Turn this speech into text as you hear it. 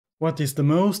What is the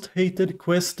most hated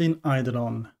quest in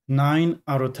IdleOn? 9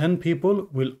 out of 10 people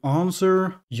will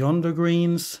answer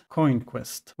Yondergreen's coin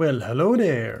quest. Well, hello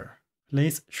there.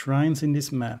 Place shrines in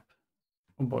this map.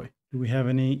 Oh boy, do we have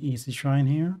any easy shrine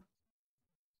here?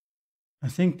 I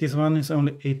think this one is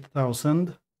only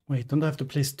 8,000. Wait, don't I have to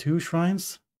place 2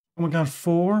 shrines? Oh my god,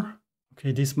 4?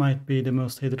 Okay, this might be the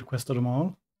most hated quest of them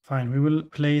all. Fine, we will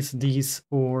place these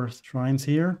 4 shrines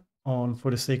here, all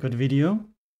for the sake of the video.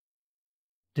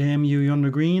 Damn you,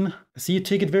 Yondergreen. I see you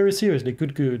take it very seriously.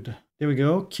 Good, good. There we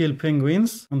go. Kill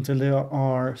penguins until there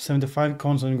are 75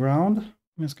 cons on the ground.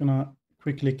 I'm just gonna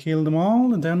quickly kill them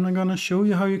all, and then I'm gonna show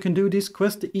you how you can do this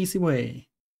quest the easy way.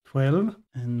 12,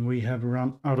 and we have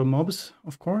run out of mobs,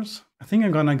 of course. I think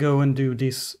I'm gonna go and do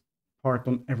this part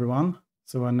on everyone,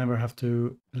 so I never have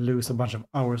to lose a bunch of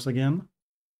hours again.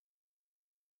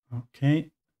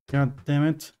 Okay. God damn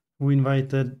it. Who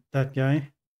invited that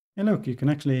guy? Hey, look, you can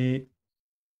actually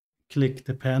click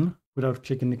the pen without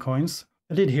clicking the coins.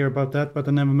 I did hear about that, but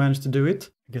I never managed to do it.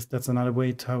 I guess that's another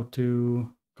way to how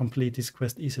to complete this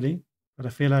quest easily. But I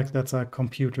feel like that's a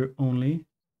computer only.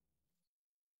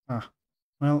 Ah,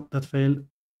 well, that failed.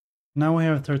 Now we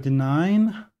have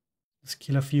 39. Let's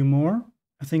kill a few more.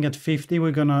 I think at 50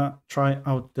 we're gonna try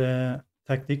out the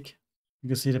tactic. You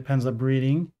can see the pens are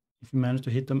breathing. If you manage to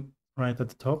hit them right at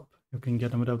the top, you can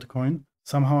get them without the coin.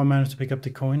 Somehow I managed to pick up the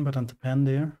coin, but on the pen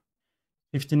there.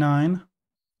 59.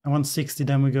 I want 60,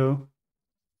 then we go.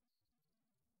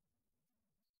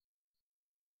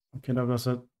 Okay, that was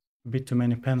a bit too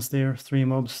many pens there. 3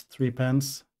 mobs, 3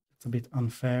 pens. It's a bit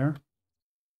unfair.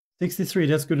 63,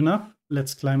 that's good enough.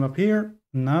 Let's climb up here.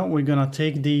 Now we're gonna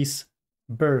take these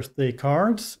birthday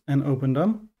cards and open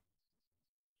them.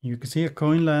 You can see a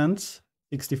coin lands.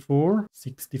 64,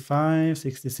 65,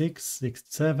 66,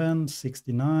 67,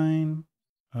 69,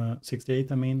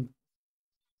 68, I mean.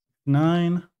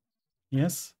 9,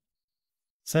 yes.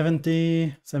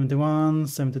 70, 71,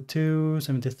 72,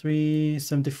 73,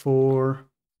 74.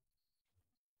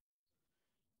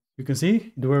 You can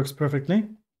see it works perfectly.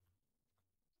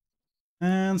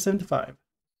 And 75.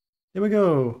 There we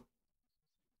go.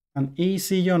 An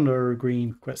easy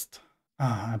Yondergreen quest.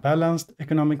 A balanced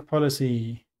economic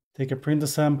policy. Take a printer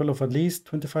sample of at least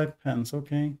 25 pence.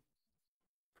 Okay.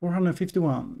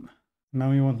 451.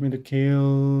 Now you want me to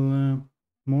kill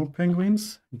more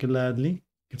penguins? Gladly.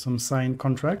 Get some signed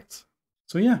contracts.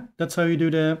 So yeah, that's how you do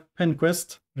the pen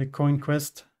quest, the coin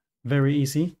quest. Very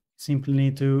easy. Simply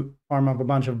need to farm up a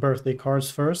bunch of birthday cards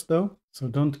first though. So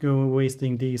don't go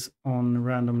wasting these on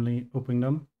randomly opening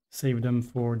them. Save them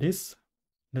for this.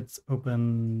 Let's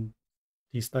open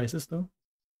these dices though.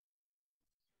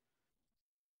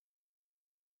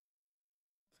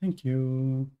 Thank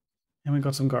you. And we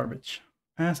got some garbage,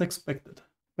 as expected.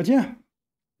 But yeah,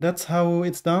 that's how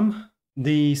it's done.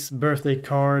 These birthday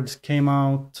cards came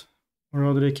out, or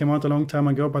rather they came out a long time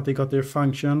ago, but they got their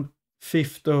function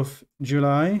 5th of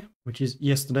July, which is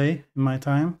yesterday in my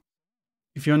time.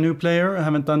 If you're a new player, I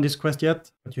haven't done this quest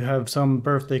yet, but you have some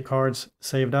birthday cards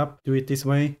saved up, do it this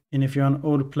way. And if you're an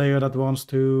old player that wants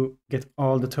to get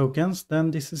all the tokens,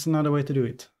 then this is another way to do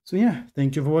it. So yeah,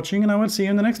 thank you for watching, and I will see you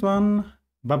in the next one.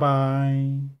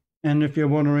 Bye-bye. And if you're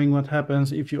wondering what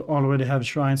happens if you already have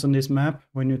shrines on this map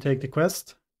when you take the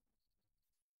quest,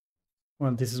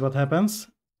 well, this is what happens.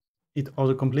 It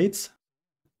auto completes.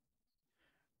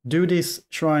 Do this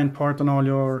shrine part on all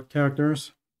your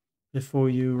characters before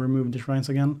you remove the shrines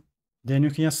again. Then you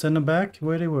can just send them back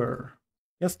where they were.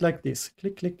 Just like this.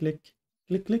 Click, click, click,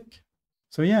 click, click.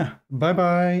 So yeah,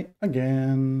 bye-bye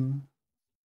again.